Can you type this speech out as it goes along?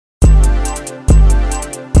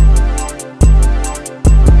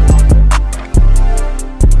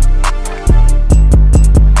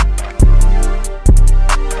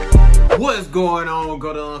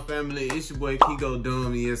KeeGoDumb family, it's your boy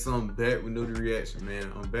KeeGoDumb. Yes, I'm back with another reaction,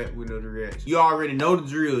 man. I'm back with another reaction. You already know the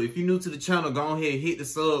drill. If you're new to the channel, go ahead, hit the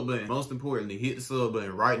sub button. Most importantly, hit the sub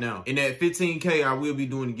button right now. And at 15K, I will be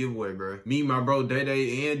doing a giveaway, bro. Me, my bro Day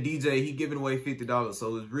Day, and DJ, he giving away $50.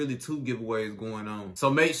 So it's really 2 giveaways going on. So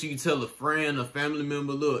make sure you tell a friend, a family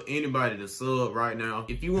member, look, anybody to sub right now.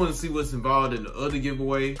 If you want to see what's involved in the other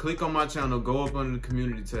giveaway, click on my channel, go up under the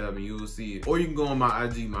community tab, and you will see it. Or you can go on my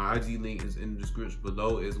IG. My IG link is in the description below,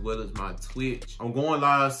 as well as my Twitch. I'm going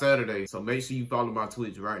live Saturday, so make sure you follow my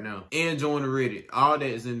Twitch right now. And join the Reddit. All that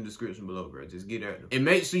is in the description below, bro. Just get at them. And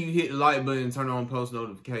make sure you hit the like button and turn on post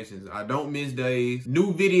notifications. I don't miss days.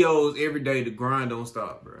 New videos every day. The grind don't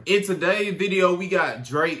stop, bro. In today's video, we got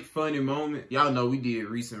Drake funny moment. Y'all know we did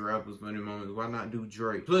recent rappers funny moments. Why not do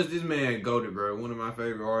Drake? Plus, this man goated, bro. One of my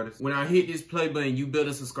favorite artists. When I hit this play button, you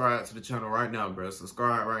better subscribe to the channel right now, bro.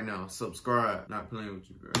 Subscribe right now. Subscribe. Not playing with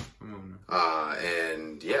you, bro. Come on now.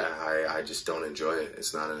 And yeah, I just don't enjoy it.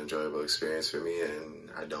 It's not an enjoyable experience for me, and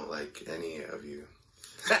I don't like any of you.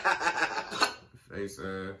 Face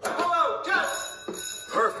Hello, just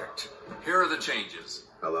perfect. Here are the changes.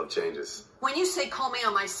 I love changes. When you say call me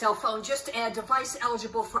on my cell phone, just add device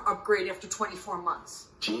eligible for upgrade after 24 months.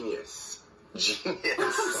 Genius. Genius.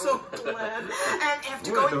 I'm so glad. And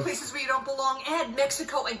after going places where you don't belong, add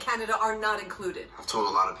Mexico and Canada are not included. I've told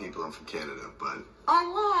a lot of people I'm from Canada, but I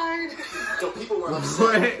lied. So people were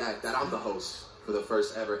upset that I'm the host for the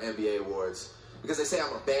first ever NBA Awards because they say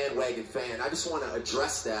I'm a bandwagon fan. I just want to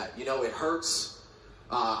address that. You know, it hurts.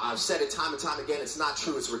 I've said it time and time again. It's not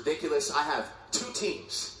true. It's ridiculous. I have 2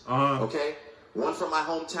 teams, okay? One from my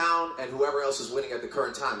hometown and whoever else is winning at the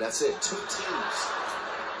current time. That's it. 2 teams.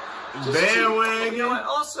 Bandwagon. You know what?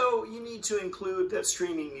 Also, you need to include that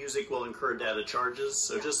streaming music will incur data charges,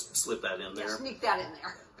 so just slip that in there. Sneak that in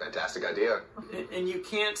there. fantastic idea. And you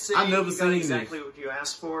can't say I've never you seen got exactly what you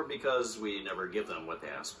asked for because we never give them what they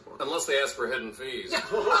ask for. Unless they ask for hidden fees.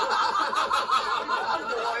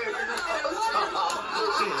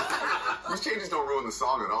 Those changes don't ruin the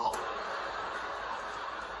song at all.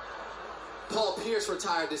 Paul Pierce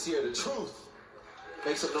retired this year. The truth.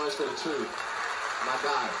 Make some noise for the truth. My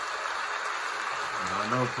guy. I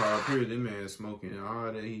know Paul Pierce, that man smoking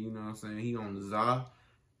all that, you know what I'm saying? He on the za.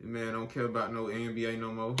 That man don't care about no NBA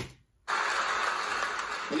no more.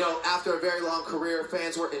 You know, after a very long career,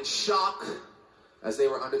 fans were in shock as they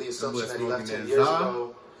were under the assumption that he left 10 years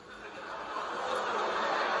ago.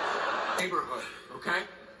 Neighborhood, okay?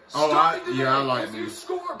 Oh, I like if you this.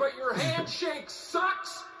 score, but your handshake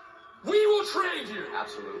sucks, we will trade you.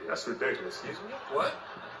 Absolutely. That's ridiculous. Excuse me? What?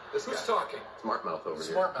 Who's talking? Smart mouth over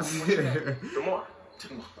Smart mouth. What's your name? Demar.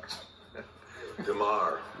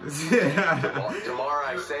 Demar. The more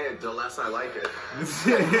I say it, the less I like it.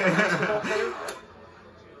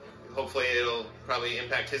 Hopefully it'll probably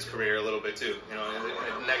impact his career a little bit too, you know,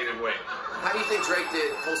 in a negative way. How do you think Drake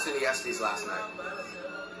did hosting the ESPYs last night?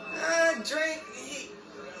 Drake,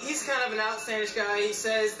 he's kind of an outlandish guy. He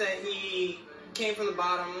says that he came from the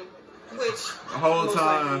bottom, which the whole most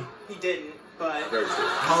time likely he didn't. But Very true.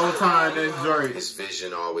 whole time that's Drake. His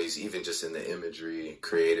vision always, even just in the imagery,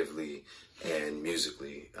 creatively and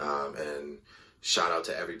musically. And shout out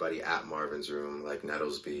to everybody at Marvin's Room, like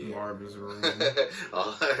Nettlesby. Marvin's Room.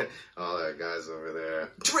 all our guys over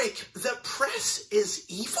there. Drake, the press is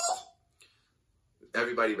evil?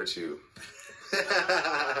 Everybody but you.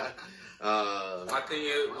 I think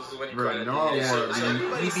it was when he Bro, no,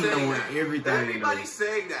 he be knowing everything. Everybody's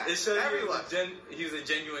saying that. It showed Everyone. he was a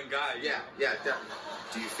genuine guy. Yeah.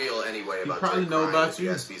 Do you feel any way about probably Drake know crying about at the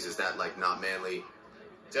you. ESPYs? Is that like not manly?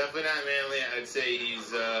 Definitely not manly. I'd say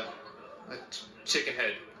he's a chicken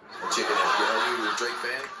head. A chicken head. Are you a Drake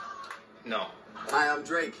fan? No. Hi, I'm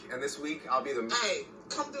Drake, and this week I'll be the... Hey,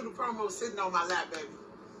 come do the promo sitting on my lap, baby.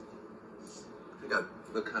 You got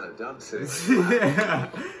look kind of dumb sitting. Yeah.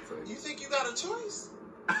 You think you got a choice?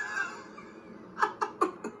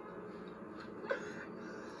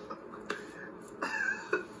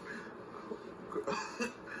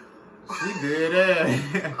 She did that.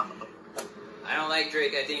 I don't like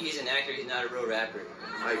Drake. I think he's an actor. He's not a real rapper.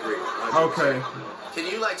 I agree. Okay. Can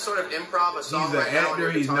you like sort of improv a song He's an right now? actor,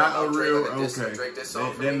 and he's talk not about a Drake, real- like a diss- okay. Drake diss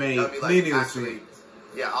song for That me? made That'd be like plenty of actually. sense.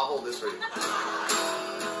 Yeah, I'll hold this for you.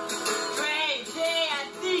 Drake, hey, I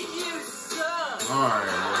think you suck. All right,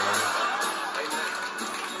 bro.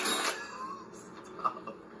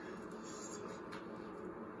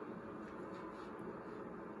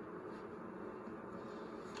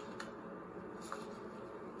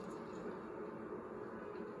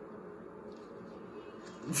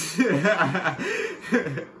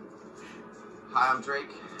 Hi, I'm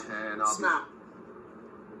Drake, and I'll Snap.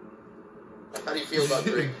 How do you feel about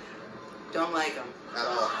Drake? Don't like him. At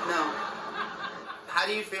all? No. How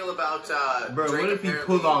do you feel about Bro, Drake what if he apparently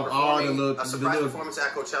pulled off all the performing little... a surprise performance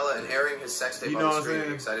at Coachella and airing his sex tape You on know the what I'm street? Are saying?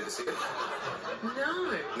 you excited to see it?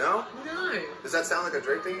 No. No? No. Does that sound like a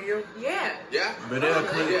Drake thing to you? Yeah. Yeah? But they'll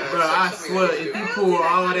clean, Yeah, bro, it's I like something swear, they if do. you pull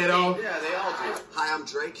all that off, Yeah, they all do. Hi, I'm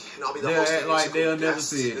Drake, and I'll be the They'll host act of like musical they'll never guests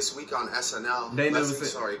see it. this week on SNL. They never Leslie, see it.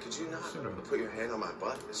 sorry, could you not put your hand on my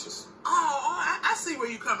butt? It's just... I see where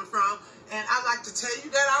you're coming from, and I like to tell you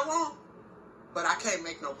that I won't, but I can't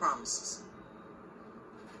make no promises.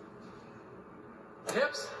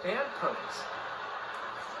 Hips and pose.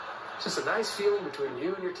 It's just a nice feeling between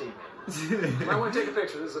you and your teammate. You might want to take a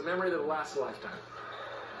picture. This is a memory that will last a lifetime.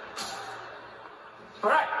 All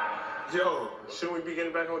right. Yo, shouldn't we be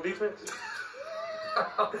getting back on defense?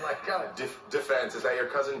 Oh my God. Defense, is that your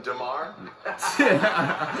cousin Damar?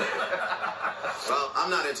 Well, I'm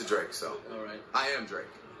not into Drake, so. All right. I am Drake.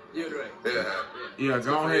 You're Drake. Yeah. yeah,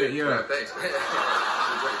 go ahead, yeah. Thanks. I'm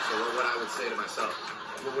Drake, so what would I would say to myself?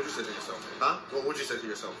 What would you say to yourself? Huh? What would you say to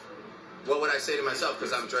yourself? What would I say to myself?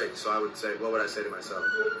 Because I'm Drake, so I would say, what would I say to myself?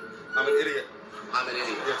 I'm an idiot. I'm an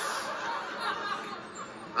idiot. Yes.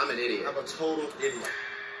 I'm an idiot. I'm a total idiot.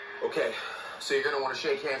 Okay, so you're gonna want to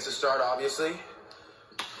shake hands to start, obviously.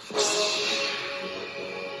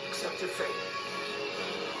 Accept your fate.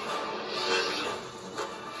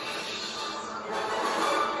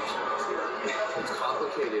 It's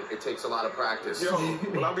complicated. It takes a lot of practice. Yo,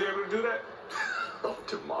 will I be able to do that? Oh,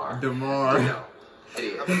 Damar. Damar. No.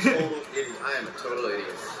 Idiot. I'm a total idiot. I am a total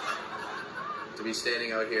idiot. To be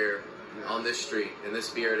standing out here on this street, in this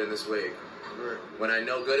beard and this wig, when I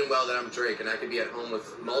know good and well that I'm Drake and I could be at home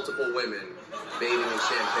with multiple women bathing in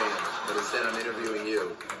champagne, but instead I'm interviewing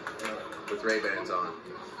you with Ray-Bans on.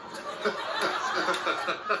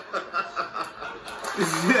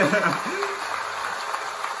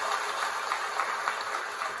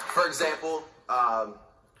 For example,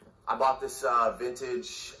 I bought this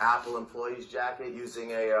vintage Apple employee's jacket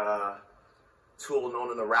using a tool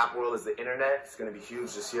known in the rap world as the internet. It's going to be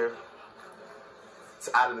huge this year. It's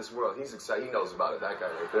out of this world. He's excited. He knows about it. That guy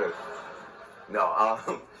right there. No.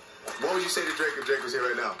 What would you say to Drake if Drake was here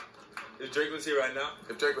right now? If Drake was here right now?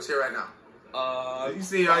 If Drake was here right now. You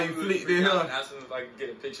see how you flicked it, huh? Ask him if I could get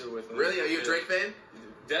a picture with him. Really? Are you a Drake fan?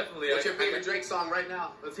 Definitely. What's your favorite Drake song right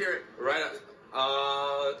now? Let's hear it. Right now.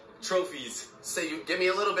 Trophies. Say you give me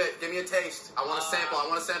a little bit. Give me a taste. I want a sample. I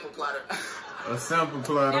want a sample platter. A sample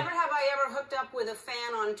platter. Never have I ever hooked up with a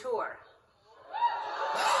fan on tour.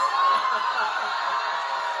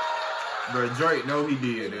 Bro, Drake, no, he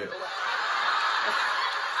did that.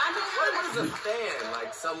 What is a fan?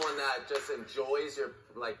 Like someone that just enjoys your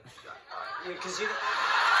like. Because you.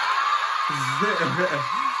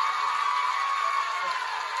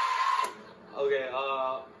 Okay.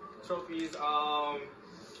 Trophies.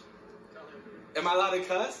 Am I allowed to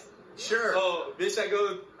cuss? Sure. Oh, bitch! I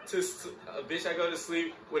go to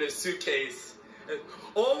sleep with a suitcase.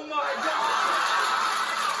 Oh my God!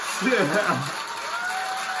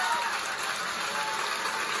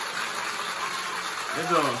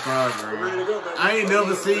 It's on fire, bro. I ain't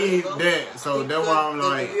never seen that, so that's why I'm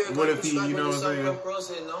like, what if he, you know what I'm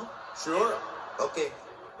saying? No? Sure. Okay.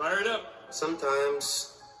 Fire it up.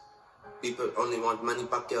 Sometimes people only want Manny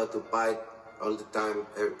Pacquiao to fight all the time.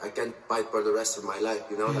 I can't fight for the rest of my life,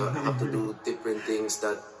 you know? I have to do different things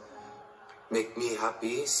that make me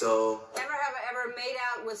happy, so... Never have I ever made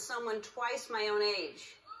out with someone twice my own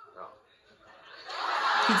age. No.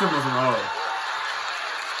 He took us some old.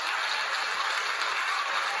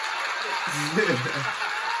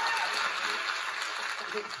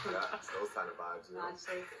 Yeah, it's those kind of vibes, you know? That's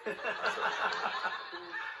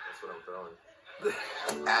what I'm throwing.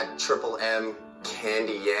 At Triple M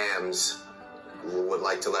Candy Yams would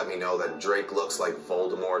like to let me know that Drake looks like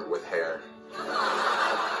Voldemort with hair.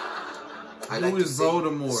 Who is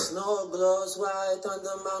Voldemort? Snow glows white on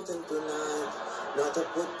the mountain tonight. Not a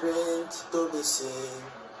footprint to be seen.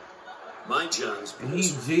 My John's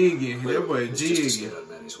He jigging. That boy jigging.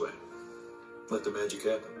 Manny's way. Let the magic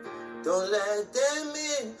happen. Don't let them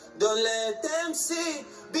in, don't let them see.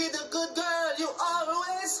 Be the good girl you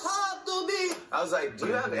always hope to be. I was like, do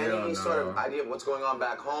you have any sort of idea of what's going on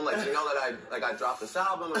back home? Like, do you know that I dropped this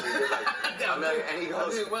album and we did like a million, and he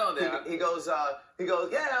goes, he goes,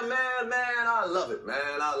 yeah, man, I love it,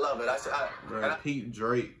 man, I love it. I said, Bro, Pete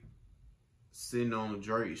Drake sitting on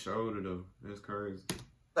Drake's shoulder though. That's crazy.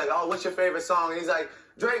 Like, oh, what's your favorite song? And he's like,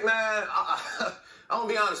 Drake, man, I'm gonna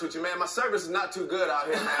be honest with you, man. My service is not too good out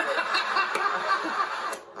here, man.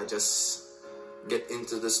 I just get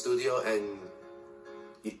into the studio and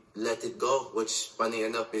Let It Go, which, funny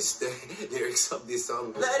enough, is the lyrics of this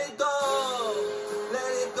song. Let it go,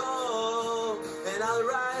 and I'll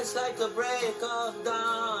rise like the break of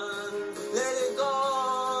dawn. Let it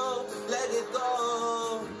go,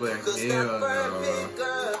 cause that perfect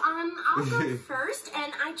girl. I'll go first,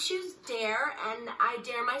 and I choose dare, and I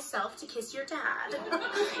dare myself to kiss your dad.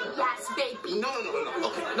 Yes, baby. No.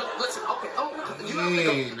 Okay, no, listen, okay. Oh, you have to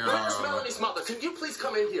go. Where's Melanie's mother? Can you please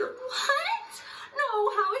come in here? What?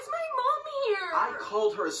 No, how is my mom here? I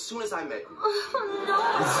called her as soon as I met you. No.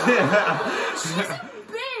 She's a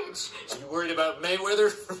bitch. You worried about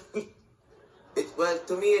Mayweather? Well,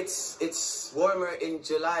 to me, it's warmer in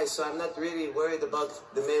July, so I'm not really worried about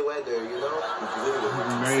the Mayweather, you know?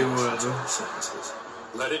 Mayweather.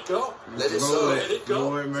 Let it go. Let it go. Let it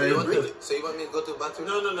go. So you want me to go to the bathroom?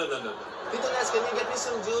 No. Tito Nes, can you get me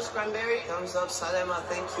some juice, cranberry? Thumbs up, Salema,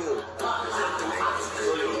 thank you.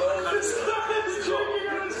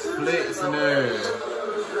 Flexing there.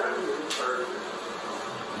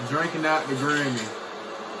 Drinking out the Grammy.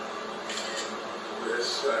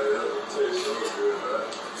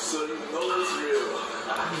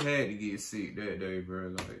 He had to get sick that day, bro.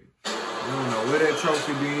 Like, you don't know where that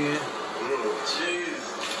trophy been.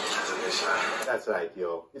 That's right,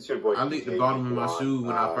 yo. It's your boy. I licked the bottom of my shoe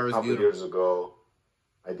when I first got it. A couple years ago,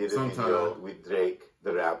 I did a video with Drake,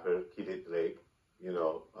 the rapper, Kid Drake, you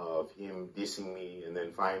know, of him dissing me and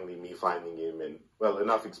then finally me finding him. And, well,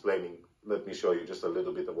 enough explaining. Let me show you just a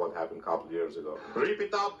little bit of what happened a couple of years ago. Rip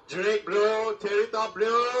it up, Drake, bro. Tear it up,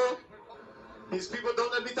 bro. These people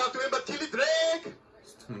don't let me talk to him, but kill it, Drake.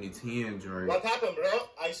 It's 2010, Drake. What happened, bro?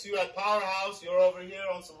 I see you at Powerhouse. You're over here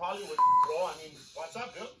on some Hollywood, bro. I mean, what's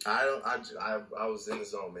up, bro? I was in the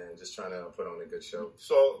zone, man. Just trying to put on a good show.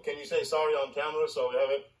 So, can you say sorry on camera so we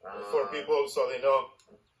have it for people so they know?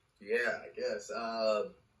 Yeah, I guess.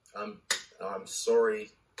 I'm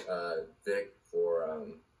sorry, Vic, for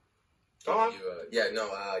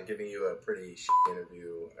giving you a pretty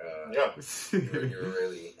interview. You were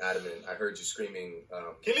really adamant. I heard you screaming,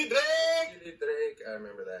 "Killy Drake! Killy Drake!" I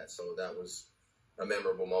remember that. So that was a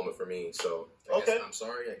memorable moment for me. So I guess I'm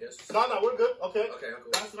sorry. I guess. No, we're good. Okay. Okay,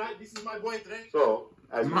 cool. That's right. This is my boy Drake. So,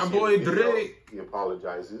 as my boy Drake, he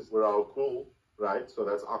apologizes. We're all cool, right? So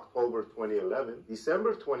that's October 2011.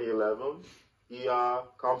 December 2011, he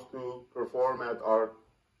comes to perform at our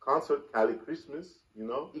concert, Cali Christmas. You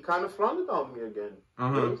know, he kind of fronted on me again.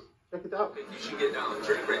 Check it out. You should get down on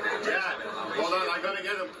Drake right now. Yeah. Hold on, I gotta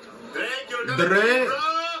get him. Drake, you're gonna Drake, bro.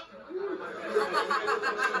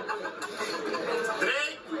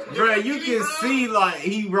 Drake, bro, you can see like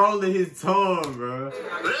he rolling his tongue, bro.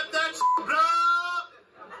 Rip that bro.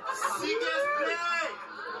 Sing it, Drake.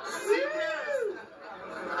 Sing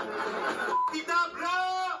it.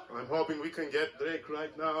 Bro. I'm hoping we can get Drake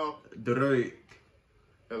right now. Drake.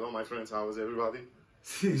 Hello, my friends. How is everybody?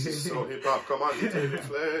 This is so hip hop. Come on, you take the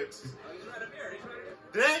flex.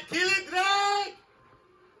 Drake, kill it, Drake!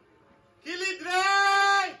 Kill it,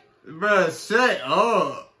 Drake! Bro, shut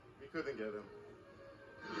up. We couldn't get him.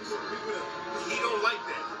 He don't like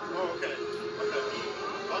that. Oh, okay.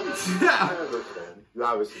 I understand. You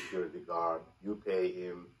have a security guard. You pay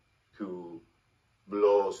him to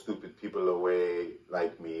blow stupid people away,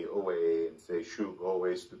 like me, away, and say, shoot, go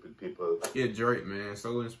away, stupid people. Yeah, Drake, man,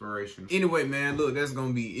 so inspirational. Anyway, man, look, that's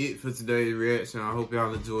gonna be it for today's reaction. I hope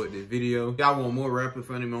y'all enjoyed this video. If y'all want more rapid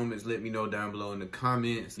funny moments, let me know down below in the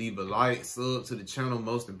comments. Leave a like, sub to the channel,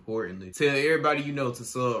 most importantly. Tell everybody you know to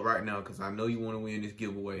sub right now, because I know you want to win this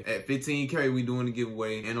giveaway. At 15K, we doing the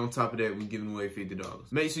giveaway, and on top of that, we giving away $50.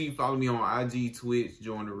 Make sure you follow me on IG, Twitch,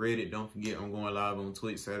 join the Reddit. Don't forget, I'm going live on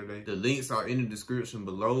Twitch Saturday. The links are in the description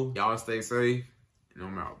below. Y'all stay safe, and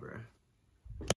I'm out, bruh.